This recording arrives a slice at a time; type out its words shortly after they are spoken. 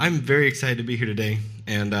I'm very excited to be here today,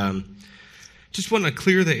 and just want to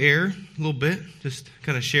clear the air a little bit, just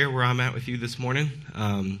kind of share where I'm at with you this morning.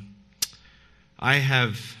 I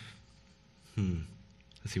have,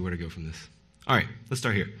 let's see where to go from this. All right, let's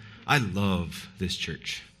start here. I love this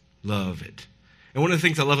church, love it. And one of the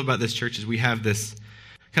things I love about this church is we have this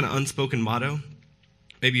kind of unspoken motto.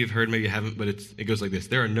 Maybe you've heard, maybe you haven't, but it goes like this: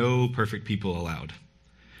 there are no perfect people allowed.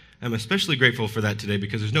 I'm especially grateful for that today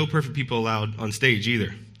because there's no perfect people allowed on stage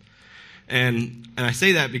either. And I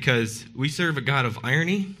say that because we serve a God of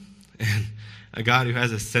irony and a God who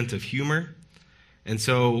has a sense of humor. And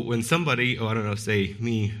so when somebody, say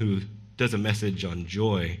me, who does a message on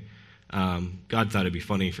joy, God thought it'd be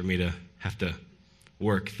funny for me to have to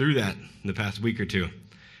work through that in the past week or two.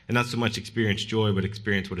 And not so much experience joy, but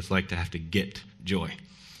experience what it's like to have to get joy.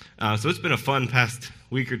 So it's been a fun past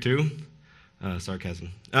week or two.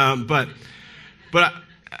 Sarcasm.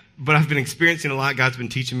 But I've been experiencing a lot. God's been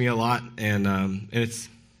teaching me a lot, and it's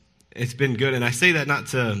been good. And I say that not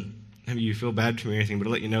to have you feel bad for me or anything, but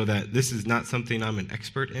to let you know that this is not something I'm an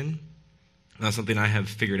expert in, not something I have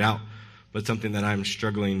figured out, but something that I'm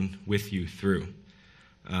struggling with you through.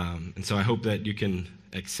 And so I hope that you can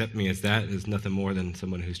accept me as that, as nothing more than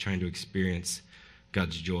someone who's trying to experience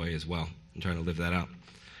God's joy as well and trying to live that out.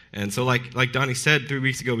 And so like Donnie said, 3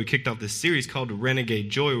 weeks ago, we kicked off this series called Renegade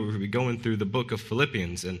Joy, where we'll be going through the book of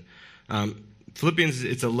Philippians. And Philippians,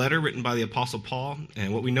 it's a letter written by the Apostle Paul.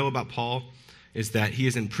 And what we know about Paul is that he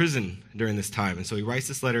is in prison during this time. And so he writes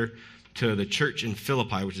this letter to the church in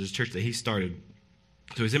Philippi, which is a church that he started.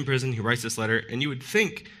 So he's in prison, he writes this letter. And you would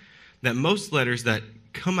think that most letters that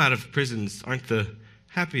come out of prisons aren't the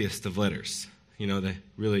happiest of letters. You know, they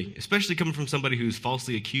really, especially coming from somebody who's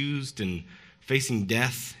falsely accused and facing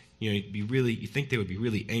death. You think they would be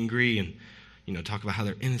really angry and, talk about how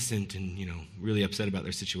they're innocent and, really upset about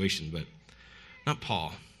their situation, but not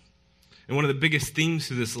Paul. And one of the biggest themes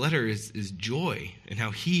through this letter is joy, and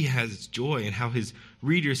how he has joy, and how his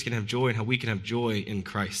readers can have joy, and how we can have joy in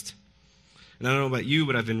Christ. And I don't know about you,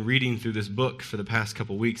 but I've been reading through this book for the past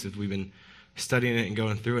couple weeks as we've been studying it and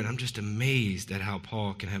going through it, and I'm just amazed at how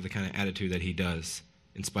Paul can have the kind of attitude that he does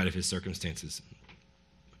in spite of his circumstances.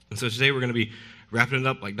 And so today we're going to be wrapping it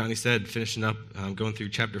up, like Donnie said, finishing up, going through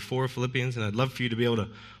chapter 4 of Philippians, and I'd love for you to be able to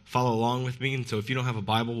follow along with me. And so if you don't have a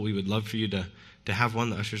Bible, we would love for you to have one.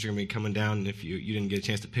 The ushers are going to be coming down, and if you didn't get a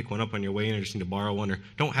chance to pick one up on your way in or just need to borrow one or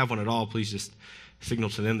don't have one at all, please just signal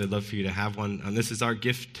to them. They'd love for you to have one. And this is our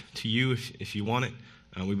gift to you if you want it.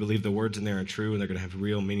 We believe the words in there are true, and they're going to have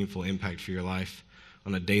real, meaningful impact for your life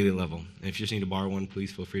on a daily level. And if you just need to borrow one,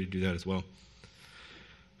 please feel free to do that as well.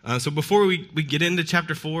 So before we get into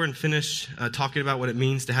chapter 4 and finish talking about what it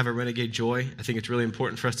means to have a renegade joy, I think it's really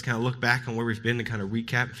important for us to kind of look back on where we've been and kind of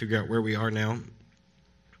recap and figure out where we are now.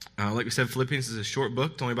 Like we said, Philippians is a short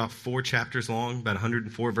book. It's only about 4 chapters long, about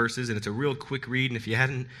 104 verses, and it's a real quick read. And if you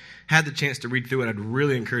hadn't had the chance to read through it, I'd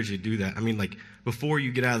really encourage you to do that. I mean, like, before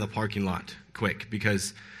you get out of the parking lot, quick,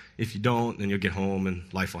 because if you don't, then you'll get home and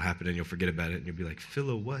life will happen and you'll forget about it and you'll be like,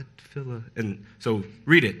 Phila what? Phila? And so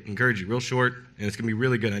read it, encourage you, real short, and it's going to be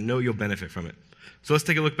really good. I know you'll benefit from it. So let's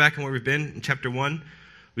take a look back on where we've been. In chapter 1,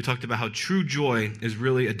 we talked about how true joy is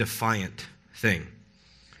really a defiant thing.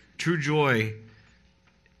 True joy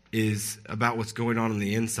is about what's going on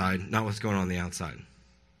the inside, not what's going on the outside.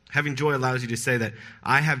 Having joy allows you to say that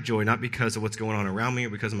I have joy not because of what's going on around me or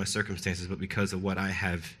because of my circumstances, but because of what I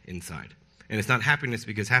have inside. And it's not happiness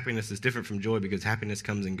because happiness is different from joy because happiness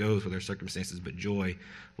comes and goes with our circumstances, but joy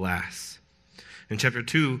lasts. In chapter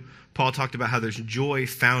 2, Paul talked about how there's joy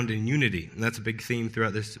found in unity, and that's a big theme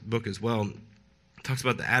throughout this book as well. It talks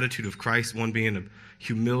about the attitude of Christ, one being of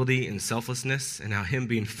humility and selflessness, and how him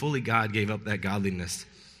being fully God gave up that godliness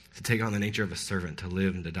to take on the nature of a servant, to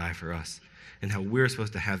live and to die for us, and how we're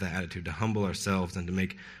supposed to have that attitude, to humble ourselves and to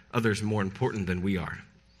make others more important than we are.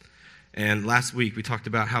 And last week, we talked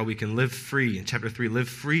about how we can live free. In chapter 3, live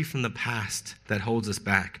free from the past that holds us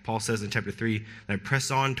back. Paul says in chapter 3 that I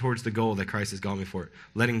press on towards the goal that Christ has called me for,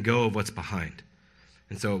 letting go of what's behind.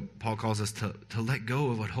 And so Paul calls us to let go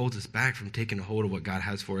of what holds us back from taking a hold of what God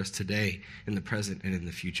has for us today, in the present, and in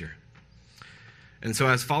the future. And so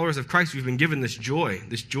as followers of Christ, we've been given this joy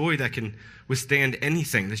that can withstand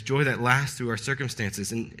anything, this joy that lasts through our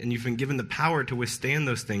circumstances. And you've been given the power to withstand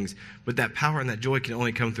those things, but that power and that joy can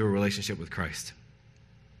only come through a relationship with Christ.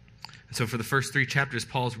 And so for the first 3 chapters,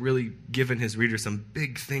 Paul's really given his readers some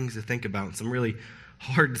big things to think about, some really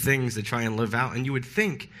hard things to try and live out. And you would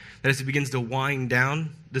think that as he begins to wind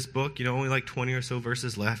down this book, only like 20 or so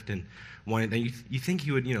verses left, and wind down, you think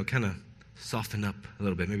he would, kind of soften up a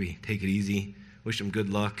little bit, maybe take it easy, wish him good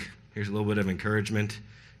luck. Here's a little bit of encouragement.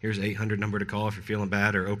 Here's 800 number to call if you're feeling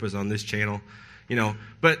bad, or Oprah's on this channel,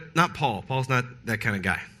 But not Paul. Paul's not that kind of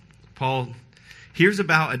guy. Paul hears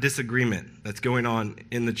about a disagreement that's going on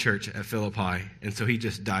in the church at Philippi, and so he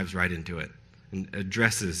just dives right into it and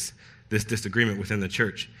addresses this disagreement within the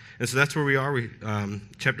church. And so that's where we are.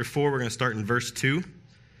 Chapter 4, we're going to start in verse 2.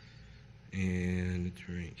 And it's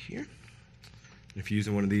right here. If you're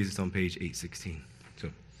using one of these, it's on page 816. So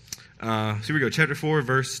here we go. Chapter 4,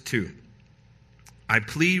 verse 2. I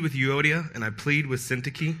plead with Euodia and I plead with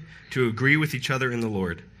Syntyche to agree with each other in the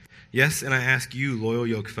Lord. Yes, and I ask you, loyal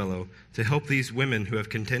yokefellow, to help these women who have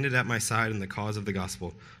contended at my side in the cause of the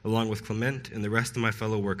gospel, along with Clement and the rest of my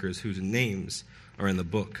fellow workers whose names are in the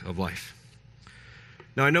book of life.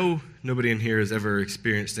 Now, I know nobody in here has ever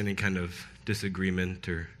experienced any kind of disagreement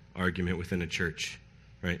or argument within a church,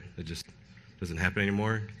 right? It just doesn't happen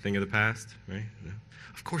anymore, thing of the past, right? No.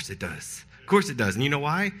 Of course it does. Of course it does. And you know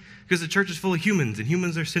why? Because the church is full of humans, and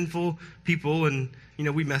humans are sinful people, and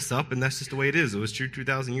we mess up, and that's just the way it is. It was true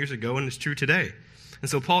 2,000 years ago, and it's true today. And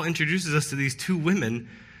so Paul introduces us to these two women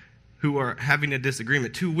who are having a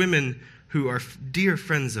disagreement, two women who are dear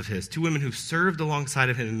friends of his, two women who served alongside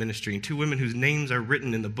of him in ministry, and two women whose names are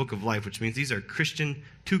written in the book of life, which means these are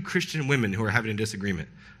two Christian women who are having a disagreement.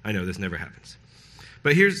 I know this never happens.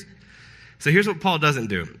 But here's what Paul doesn't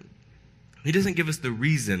do. He doesn't give us the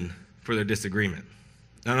reason for their disagreement.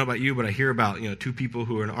 I don't know about you, but I hear about two people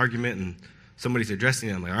who are in an argument and somebody's addressing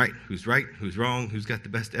it. I'm like, all right, who's right, who's wrong, who's got the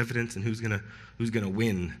best evidence, and who's gonna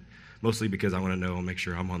win? Mostly because I want to know and make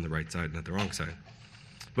sure I'm on the right side, not the wrong side.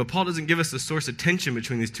 But Paul doesn't give us the source of tension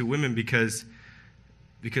between these two women because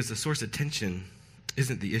the source of tension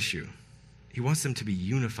isn't the issue. He wants them to be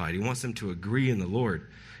unified. He wants them to agree in the Lord.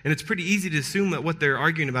 And it's pretty easy to assume that what they're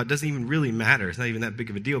arguing about doesn't even really matter. It's not even that big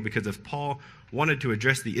of a deal, because if Paul wanted to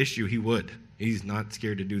address the issue, he would. He's not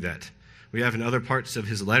scared to do that. We have in other parts of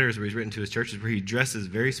his letters where he's written to his churches where he addresses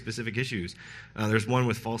very specific issues. There's one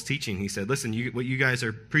with false teaching. He said, listen, what you guys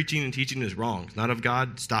are preaching and teaching is wrong. It's not of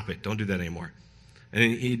God. Stop it. Don't do that anymore. And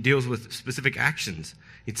he deals with specific actions.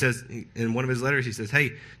 He says, in one of his letters, he says,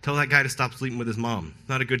 hey, tell that guy to stop sleeping with his mom.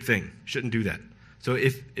 Not a good thing. Shouldn't do that. So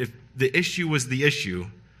if the issue was the issue,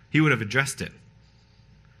 he would have addressed it.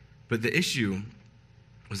 But the issue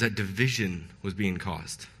was that division was being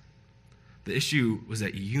caused. The issue was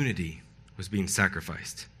that unity was being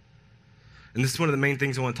sacrificed. And this is one of the main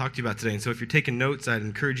things I want to talk to you about today. And so if you're taking notes, I'd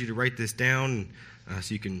encourage you to write this down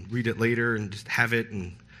so you can read it later and just have it.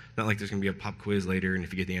 And not like there's going to be a pop quiz later, and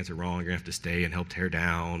if you get the answer wrong, you're going to have to stay and help tear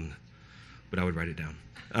down. But I would write it down.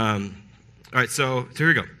 All right, so here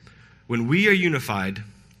we go. When we are unified,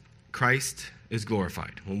 Christ is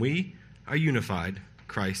glorified. When we are unified,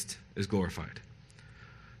 Christ is glorified.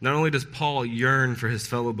 Not only does Paul yearn for his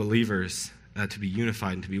fellow believers to be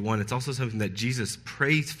unified and to be one, it's also something that Jesus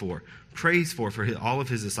prays for all of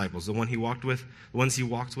his disciples, the ones he walked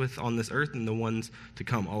with on this earth and the ones to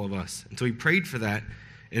come, all of us. And so he prayed for that.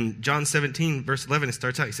 In John 17, verse 11, it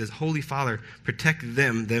starts out, he says, Holy Father, protect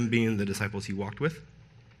them being the disciples he walked with.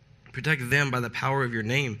 Protect them by the power of your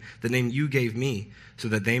name, the name you gave me, so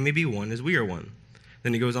that they may be one as we are one.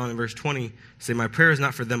 Then he goes on in verse 20, say, my prayer is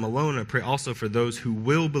not for them alone, I pray also for those who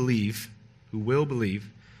will believe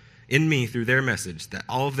in me through their message, that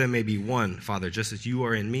all of them may be one, Father, just as you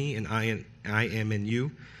are in me and I am in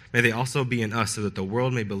you. May they also be in us, so that the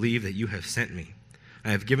world may believe that you have sent me. I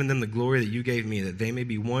have given them the glory that you gave me, that they may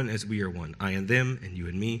be one as we are one, I and them and you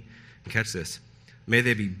and me. And catch this. May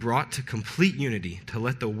they be brought to complete unity, to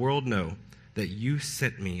let the world know that you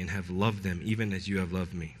sent me and have loved them even as you have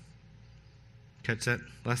loved me. Catch that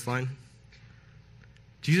last line?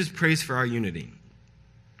 Jesus prays for our unity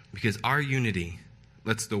because our unity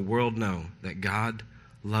lets the world know that God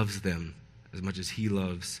loves them as much as he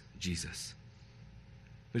loves Jesus,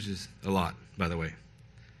 which is a lot, by the way.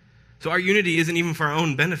 So our unity isn't even for our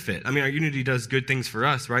own benefit. I mean, our unity does good things for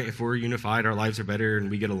us, right? If we're unified, our lives are better and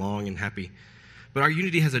we get along and happy. But our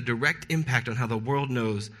unity has a direct impact on how the world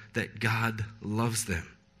knows that God loves them.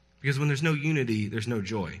 Because when there's no unity, there's no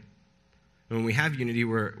joy. And when we have unity,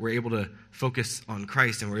 we're able to focus on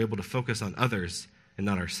Christ and we're able to focus on others and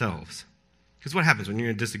not ourselves. Because what happens when you're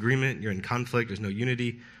in disagreement, you're in conflict, there's no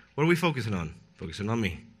unity? What are we focusing on? Focusing on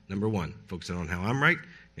me. Number one, focusing on how I'm right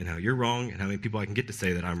and how you're wrong and how many people I can get to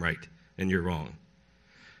say that I'm right and you're wrong.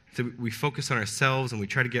 So we focus on ourselves and we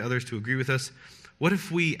try to get others to agree with us. What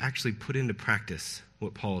if we actually put into practice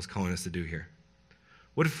what Paul is calling us to do here?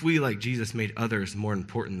 What if we, like Jesus, made others more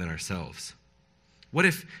important than ourselves? What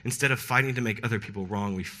if instead of fighting to make other people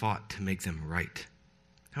wrong, we fought to make them right?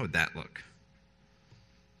 How would that look?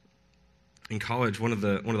 In college, one of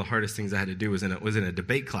the hardest things I had to do was in a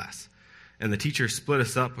debate class. And the teacher split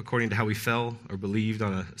us up according to how we felt or believed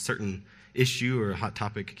on a certain issue or a hot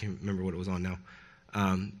topic. I can't remember what it was on now.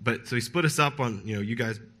 But so he split us up on, you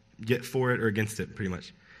guys get for it or against it, pretty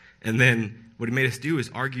much. And then what he made us do is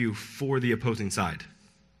argue for the opposing side.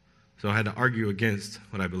 So I had to argue against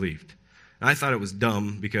what I believed. And I thought it was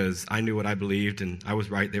dumb because I knew what I believed and I was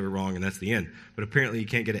right, they were wrong, and that's the end. But apparently you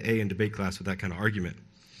can't get an A in debate class with that kind of argument.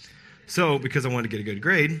 So because I wanted to get a good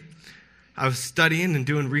grade, I was studying and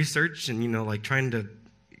doing research and, trying to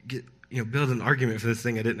get, build an argument for this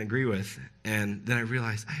thing I didn't agree with. And then I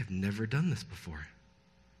realized I have never done this before.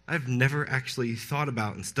 I've never actually thought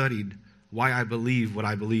about and studied why I believe what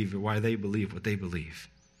I believe or why they believe what they believe.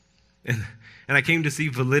 And I came to see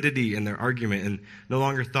validity in their argument and no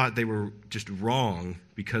longer thought they were just wrong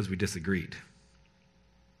because we disagreed.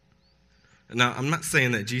 Now, I'm not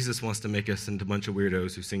saying that Jesus wants to make us into a bunch of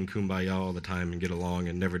weirdos who sing Kumbaya all the time and get along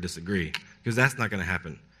and never disagree, because that's not going to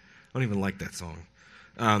happen. I don't even like that song.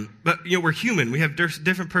 But, we're human. We have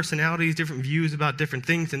different personalities, different views about different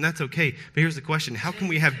things, and that's okay. But here's the question. How can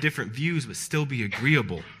we have different views but still be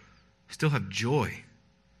agreeable, still have joy?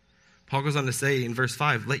 Paul goes on to say in verse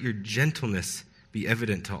 5, let your gentleness be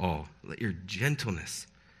evident to all. Let your gentleness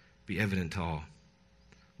be evident to all.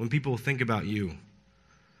 When people think about you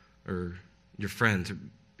or your friends, or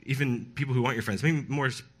even people who aren't your friends, maybe more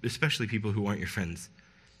especially people who aren't your friends,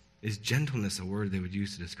 is gentleness a word they would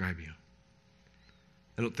use to describe you?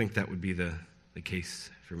 I don't think that would be the case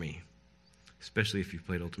for me, especially if you've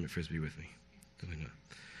played Ultimate Frisbee with me. Definitely not.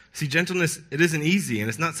 See, gentleness, it isn't easy, and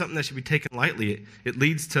it's not something that should be taken lightly. It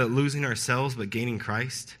leads to losing ourselves but gaining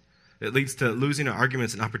Christ. It leads to losing our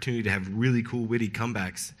arguments and opportunity to have really cool, witty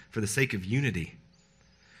comebacks for the sake of unity.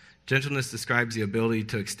 Gentleness describes the ability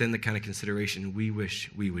to extend the kind of consideration we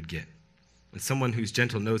wish we would get. And someone who's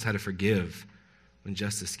gentle knows how to forgive when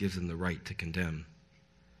justice gives them the right to condemn.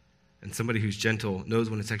 And somebody who's gentle knows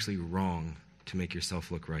when it's actually wrong to make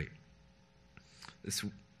yourself look right.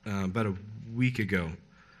 About a week ago,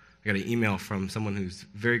 I got an email from someone who's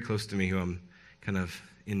very close to me, who I'm kind of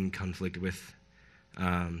in conflict with.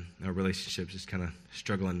 Our relationship's just kind of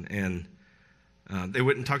struggling. And they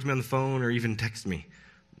wouldn't talk to me on the phone or even text me.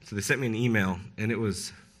 So they sent me an email, and it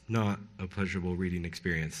was not a pleasurable reading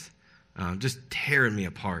experience. Just tearing me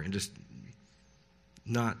apart and just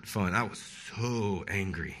not fun. I was so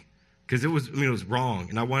angry because it was wrong.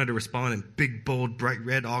 And I wanted to respond in big, bold, bright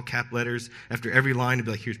red, all cap letters after every line and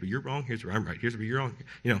be like, here's where you're wrong, here's where I'm right, here's where you're wrong.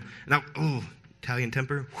 And Italian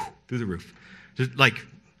temper, through the roof. Just but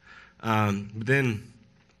then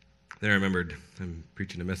I remembered I'm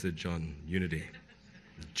preaching a message on unity,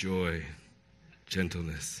 joy,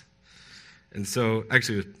 gentleness. And so,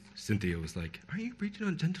 actually, Cynthia was like, are you preaching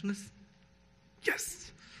on gentleness?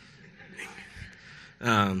 Yes.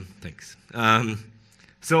 Thanks.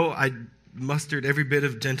 So I mustered every bit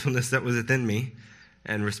of gentleness that was within me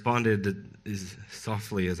and responded as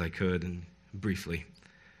softly as I could and briefly.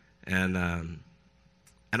 And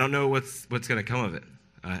I don't know what's going to come of it.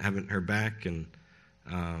 I haven't heard back and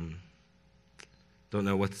don't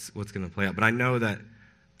know what's going to play out. But I know that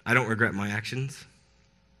I don't regret my actions.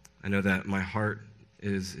 I know that my heart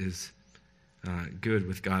is good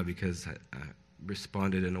with God because I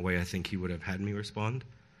responded in a way I think He would have had me respond.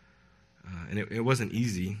 And it wasn't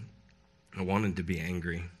easy. I wanted to be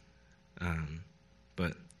angry,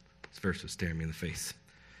 but this verse was staring me in the face.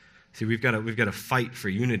 See, we've got to fight for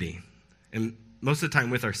unity, and most of the time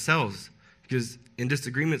with ourselves, because in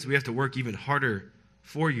disagreements we have to work even harder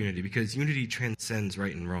for unity, because unity transcends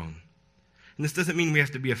right and wrong. And this doesn't mean we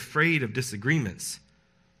have to be afraid of disagreements,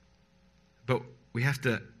 but we have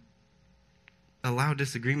to allow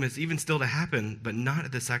disagreements even still to happen, but not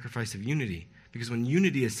at the sacrifice of unity. Because when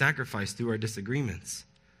unity is sacrificed through our disagreements,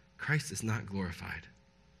 Christ is not glorified.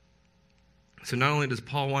 So not only does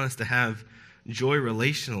Paul want us to have joy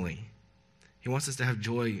relationally, he wants us to have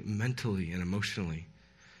joy mentally and emotionally.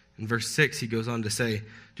 In verse 6, he goes on to say,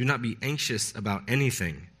 do not be anxious about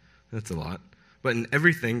anything. That's a lot. But in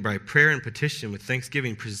everything, by prayer and petition with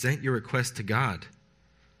thanksgiving, present your request to God.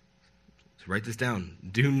 So write this down.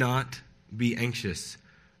 Do not be anxious.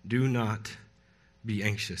 Do not be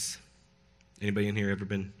anxious. Anybody in here ever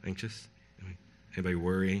been anxious? Anybody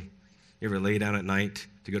worry? You ever lay down at night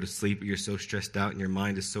to go to sleep, but you're so stressed out and your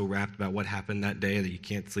mind is so wrapped about what happened that day that you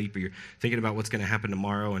can't sleep, or you're thinking about what's going to happen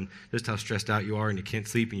tomorrow and just how stressed out you are and you can't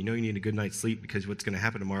sleep, and you know you need a good night's sleep because what's going to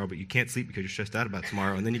happen tomorrow, but you can't sleep because you're stressed out about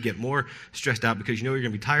tomorrow, and then you get more stressed out because you know you're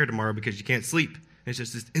going to be tired tomorrow because you can't sleep. And it's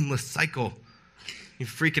just this endless cycle. You're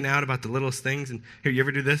freaking out about the littlest things. And here, you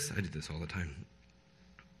ever do this? I do this all the time.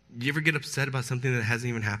 You ever get upset about something that hasn't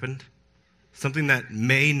even happened? Something that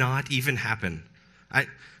may not even happen.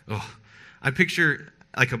 I picture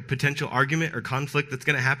like a potential argument or conflict that's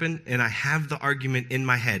going to happen, and I have the argument in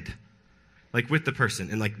my head, like with the person.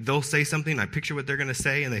 And like they'll say something, I picture what they're going to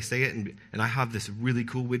say, and they say it, and I have this really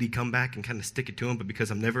cool witty comeback and kind of stick it to them, but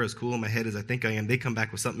because I'm never as cool in my head as I think I am, they come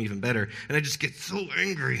back with something even better, and I just get so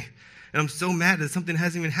angry. And I'm so mad that something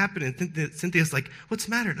hasn't even happened. And Cynthia's like, what's the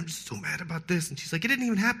matter? And I'm just so mad about this. And she's like, it didn't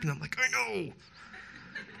even happen. I'm like, I know.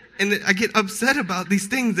 And I get upset about these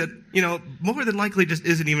things that, more than likely just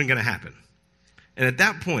isn't even going to happen. And at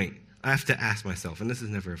that point, I have to ask myself, and this is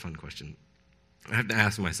never a fun question, I have to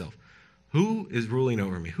ask myself, who is ruling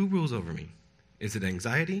over me? Who rules over me? Is it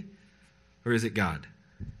anxiety or is it God?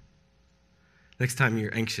 Next time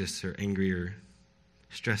you're anxious or angry or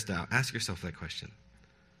stressed out, ask yourself that question.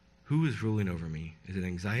 Who is ruling over me? Is it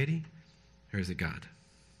anxiety or is it God?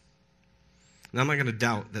 Now, I'm not going to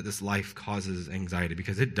doubt that this life causes anxiety,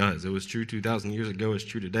 because it does. It was true 2,000 years ago. It's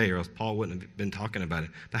true today, or else Paul wouldn't have been talking about it.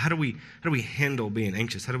 But how do we handle being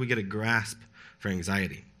anxious? How do we get a grasp for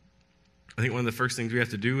anxiety? I think one of the first things we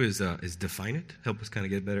have to do is define it, help us kind of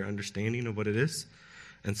get a better understanding of what it is.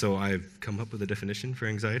 And so I've come up with a definition for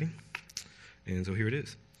anxiety. And so here it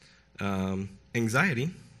is. Anxiety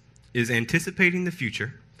is anticipating the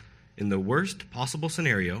future in the worst possible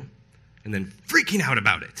scenario and then freaking out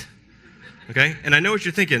about it. Okay? And I know what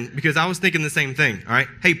you're thinking, because I was thinking the same thing, all right?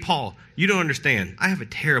 Hey, Paul, you don't understand. I have a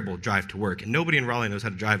terrible drive to work, and nobody in Raleigh knows how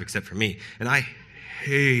to drive except for me. And I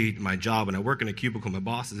hate my job, and I work in a cubicle. My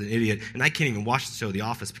boss is an idiot, and I can't even watch the show The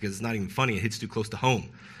Office because it's not even funny. It hits too close to home,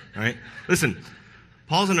 all right? Listen,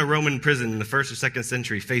 Paul's in a Roman prison in the 1st or 2nd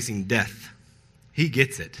century facing death. He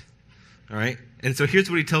gets it, all right? And so here's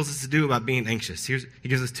what he tells us to do about being anxious. He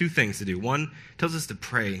gives us 2 things to do. One, he tells us to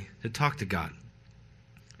pray, to talk to God.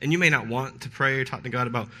 And you may not want to pray or talk to God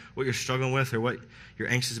about what you're struggling with or what you're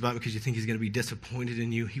anxious about because you think he's going to be disappointed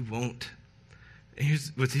in you. He won't. And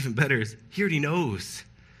here's what's even better is he already knows.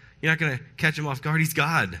 You're not going to catch him off guard. He's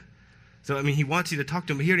God. So, he wants you to talk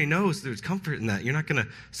to him, but he already knows there's comfort in that. You're not going to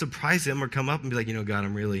surprise him or come up and be like, God,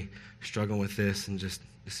 I'm really struggling with this, and just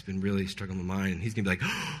this has been really struggling my mind. And he's going to be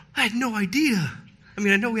like, I had no idea. I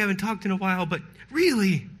know we haven't talked in a while, but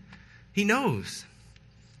really, he knows.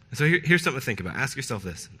 So here's something to think about. Ask yourself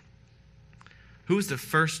this. Who is the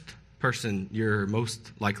first person you're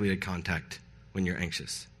most likely to contact when you're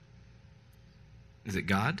anxious? Is it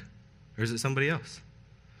God, or is it somebody else?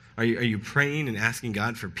 Are you praying and asking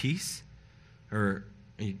God for peace? Or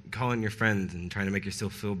are you calling your friends and trying to make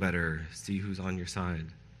yourself feel better, see who's on your side?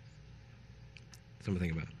 Something to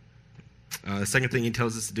think about. The second thing he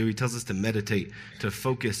tells us to do, he tells us to meditate, to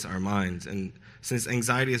focus our minds. And since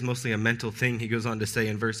anxiety is mostly a mental thing, he goes on to say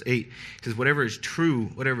in verse 8, he says, whatever is true,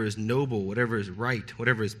 whatever is noble, whatever is right,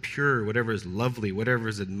 whatever is pure, whatever is lovely, whatever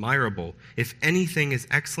is admirable, if anything is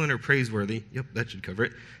excellent or praiseworthy, yep, that should cover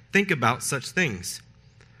it, think about such things.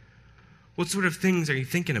 What sort of things are you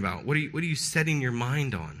thinking about? What are you setting your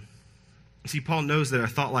mind on? See, Paul knows that our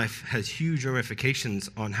thought life has huge ramifications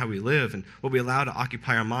on how we live, and what we allow to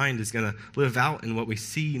occupy our mind is going to live out in what we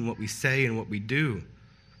see and what we say and what we do.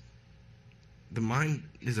 The mind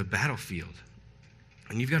is a battlefield,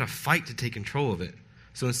 and you've got to fight to take control of it.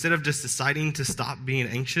 So instead of just deciding to stop being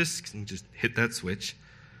anxious and just hit that switch,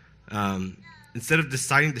 instead of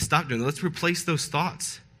deciding to stop doing it, let's replace those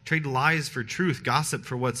thoughts. Trade lies for truth, gossip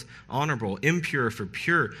for what's honorable, impure for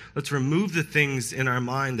pure. Let's remove the things in our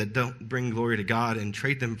mind that don't bring glory to God and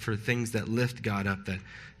trade them for things that lift God up, that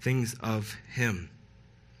things of him.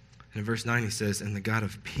 And in verse 9 he says, and the God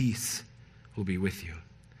of peace will be with you.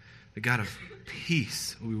 The God of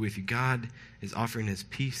peace will be with you. God is offering his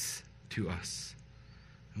peace to us.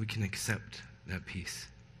 And we can accept that peace.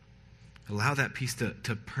 Allow that peace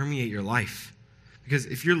to permeate your life. Because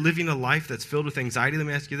if you're living a life that's filled with anxiety, let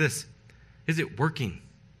me ask you this. Is it working?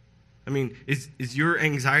 Is your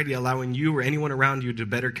anxiety allowing you or anyone around you to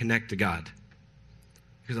better connect to God?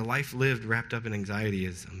 Because a life lived wrapped up in anxiety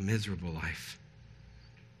is a miserable life.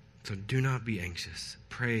 So do not be anxious.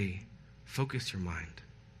 Pray. Focus your mind.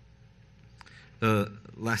 The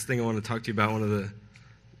last thing I want to talk to you about, one of the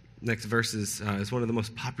next verses, is one of the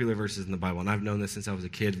most popular verses in the Bible. And I've known this since I was a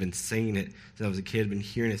kid, been saying it since I was a kid, been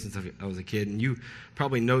hearing it since I was a kid. And you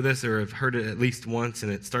probably know this or have heard it at least once,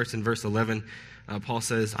 and it starts in verse 11. Paul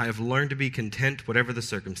says, I have learned to be content whatever the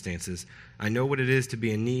circumstances. I know what it is to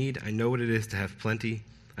be in need. I know what it is to have plenty.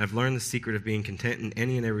 I've learned the secret of being content in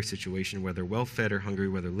any and every situation, whether well-fed or hungry,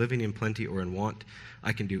 whether living in plenty or in want.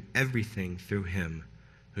 I can do everything through him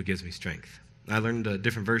who gives me strength. I learned a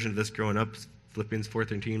different version of this growing up, Philippians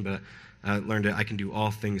 4:13, but I learned that I can do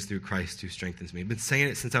all things through Christ who strengthens me. I've been saying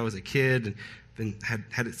it since I was a kid, and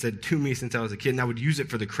had it said to me since I was a kid, and I would use it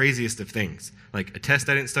for the craziest of things. Like a test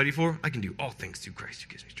I didn't study for, I can do all things through Christ who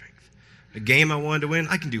gives me strength. A game I wanted to win,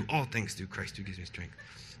 I can do all things through Christ who gives me strength.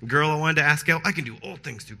 A girl I wanted to ask out, I can do all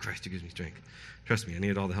things through Christ who gives me strength. Trust me, I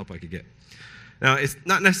needed all the help I could get. Now, it's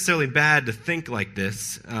not necessarily bad to think like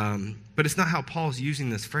this, but it's not how Paul's using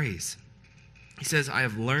this phrase. He says, I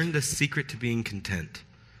have learned the secret to being content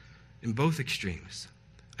in both extremes.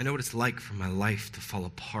 I know what it's like for my life to fall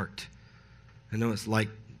apart. I know what it's like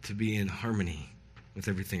to be in harmony with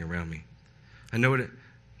everything around me. I know what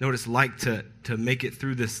it's like to make it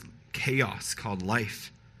through this chaos called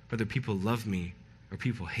life, whether people love me or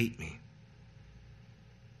people hate me.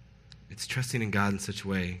 It's trusting in God in such a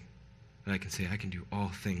way that I can say I can do all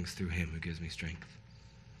things through him who gives me strength.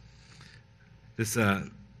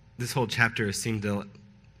 This whole chapter has seemed to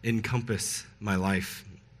encompass my life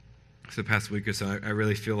for the past week or so. I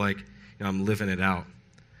really feel like I'm living it out.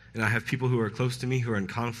 And I have people who are close to me who are in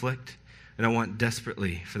conflict, and I want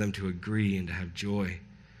desperately for them to agree and to have joy.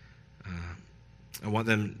 I want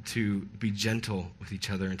them to be gentle with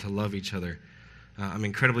each other and to love each other. I'm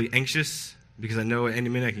incredibly anxious because I know at any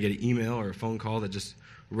minute I can get an email or a phone call that just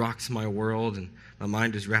rocks my world, and my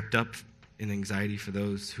mind is wrapped up in anxiety for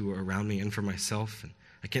those who are around me and for myself. And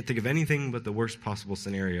I can't think of anything but the worst possible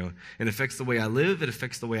scenario. It affects the way I live, it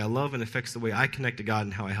affects the way I love, and it affects the way I connect to God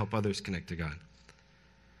and how I help others connect to God.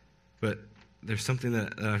 But there's something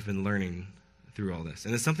that I've been learning through all this.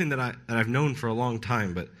 And it's something that I've known for a long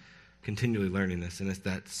time, but continually learning this. And it's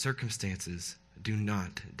that circumstances do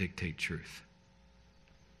not dictate truth.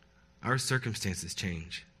 Our circumstances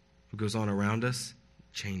change. What goes on around us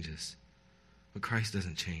changes. But Christ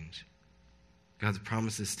doesn't change. God's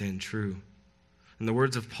promises stand true. And the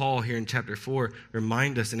words of Paul here in chapter 4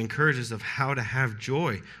 remind us and encourage us of how to have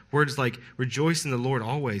joy. Words like, rejoice in the Lord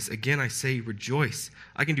always. Again, I say rejoice.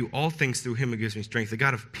 I can do all things through him who gives me strength. The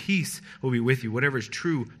God of peace will be with you. Whatever is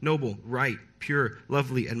true, noble, right, pure,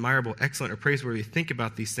 lovely, admirable, excellent, or praiseworthy, think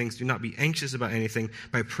about these things. Do not be anxious about anything.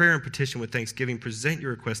 By prayer and petition with thanksgiving, present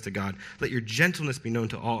your request to God. Let your gentleness be known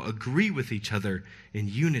to all. Agree with each other in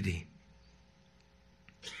unity.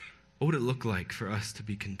 What would it look like for us to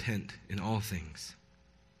be content in all things?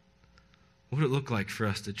 What would it look like for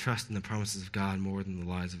us to trust in the promises of God more than the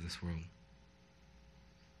lies of this world?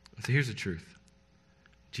 So here's the truth.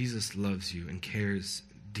 Jesus loves you and cares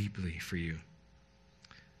deeply for you.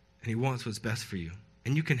 And he wants what's best for you.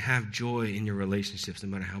 And you can have joy in your relationships no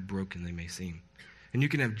matter how broken they may seem. And you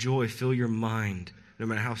can have joy fill your mind no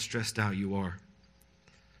matter how stressed out you are.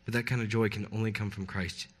 But that kind of joy can only come from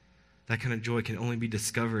Christ. That kind of joy can only be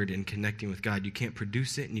discovered in connecting with God. You can't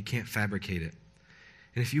produce it and you can't fabricate it.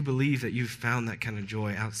 And if you believe that you've found that kind of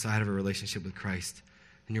joy outside of a relationship with Christ,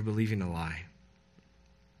 then you're believing a lie.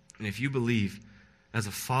 And if you believe as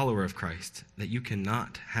a follower of Christ that you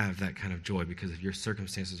cannot have that kind of joy because of your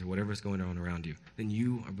circumstances or whatever's going on around you, then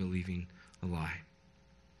you are believing a lie.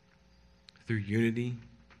 Through unity,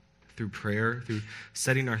 through prayer, through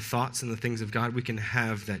setting our thoughts in the things of God, we can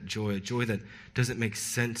have that joy, a joy that doesn't make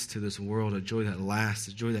sense to this world, a joy that lasts,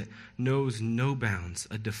 a joy that knows no bounds,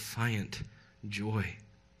 a defiant joy,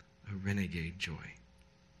 a renegade joy.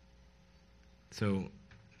 So,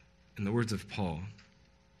 in the words of Paul,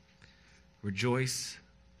 rejoice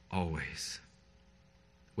always.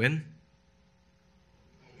 When?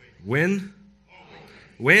 When?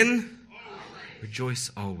 When? Rejoice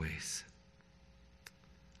always.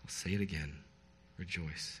 I'll say it again.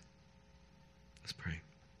 Rejoice. Let's pray.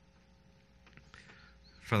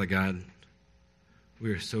 Father God,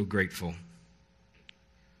 we are so grateful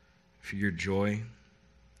for your joy,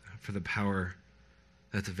 for the power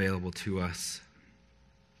that's available to us.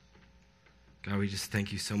 God, we just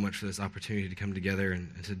thank you so much for this opportunity to come together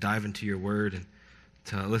and to dive into your word and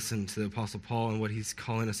to listen to the Apostle Paul and what he's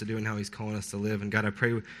calling us to do and how he's calling us to live. And God, I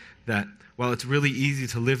pray that while it's really easy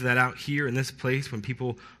to live that out here in this place when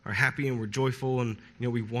people are happy and we're joyful and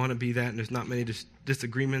we want to be that and there's not many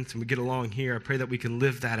disagreements and we get along here, I pray that we can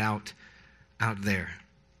live that out there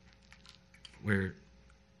where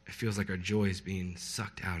it feels like our joy is being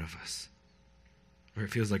sucked out of us, where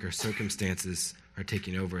it feels like our circumstances are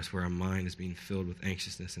taking over us, where our mind is being filled with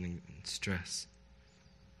anxiousness and stress.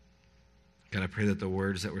 God, I pray that the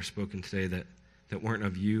words that were spoken today that weren't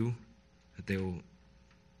of you, that they will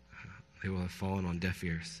have fallen on deaf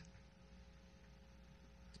ears.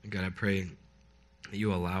 God, I pray that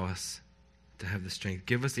you allow us to have the strength.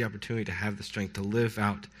 Give us the opportunity to have the strength to live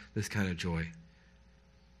out this kind of joy.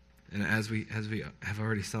 And as we have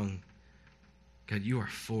already sung, God, you are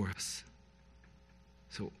for us.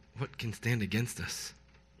 So what can stand against us?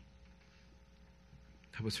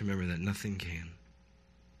 Help us remember that nothing can,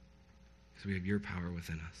 because we have your power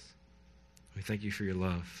within us. We thank you for your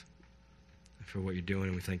love and for what you're doing,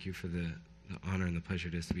 and we thank you for the honor and the pleasure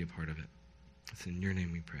it is to be a part of it. It's in your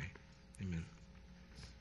name we pray. Amen.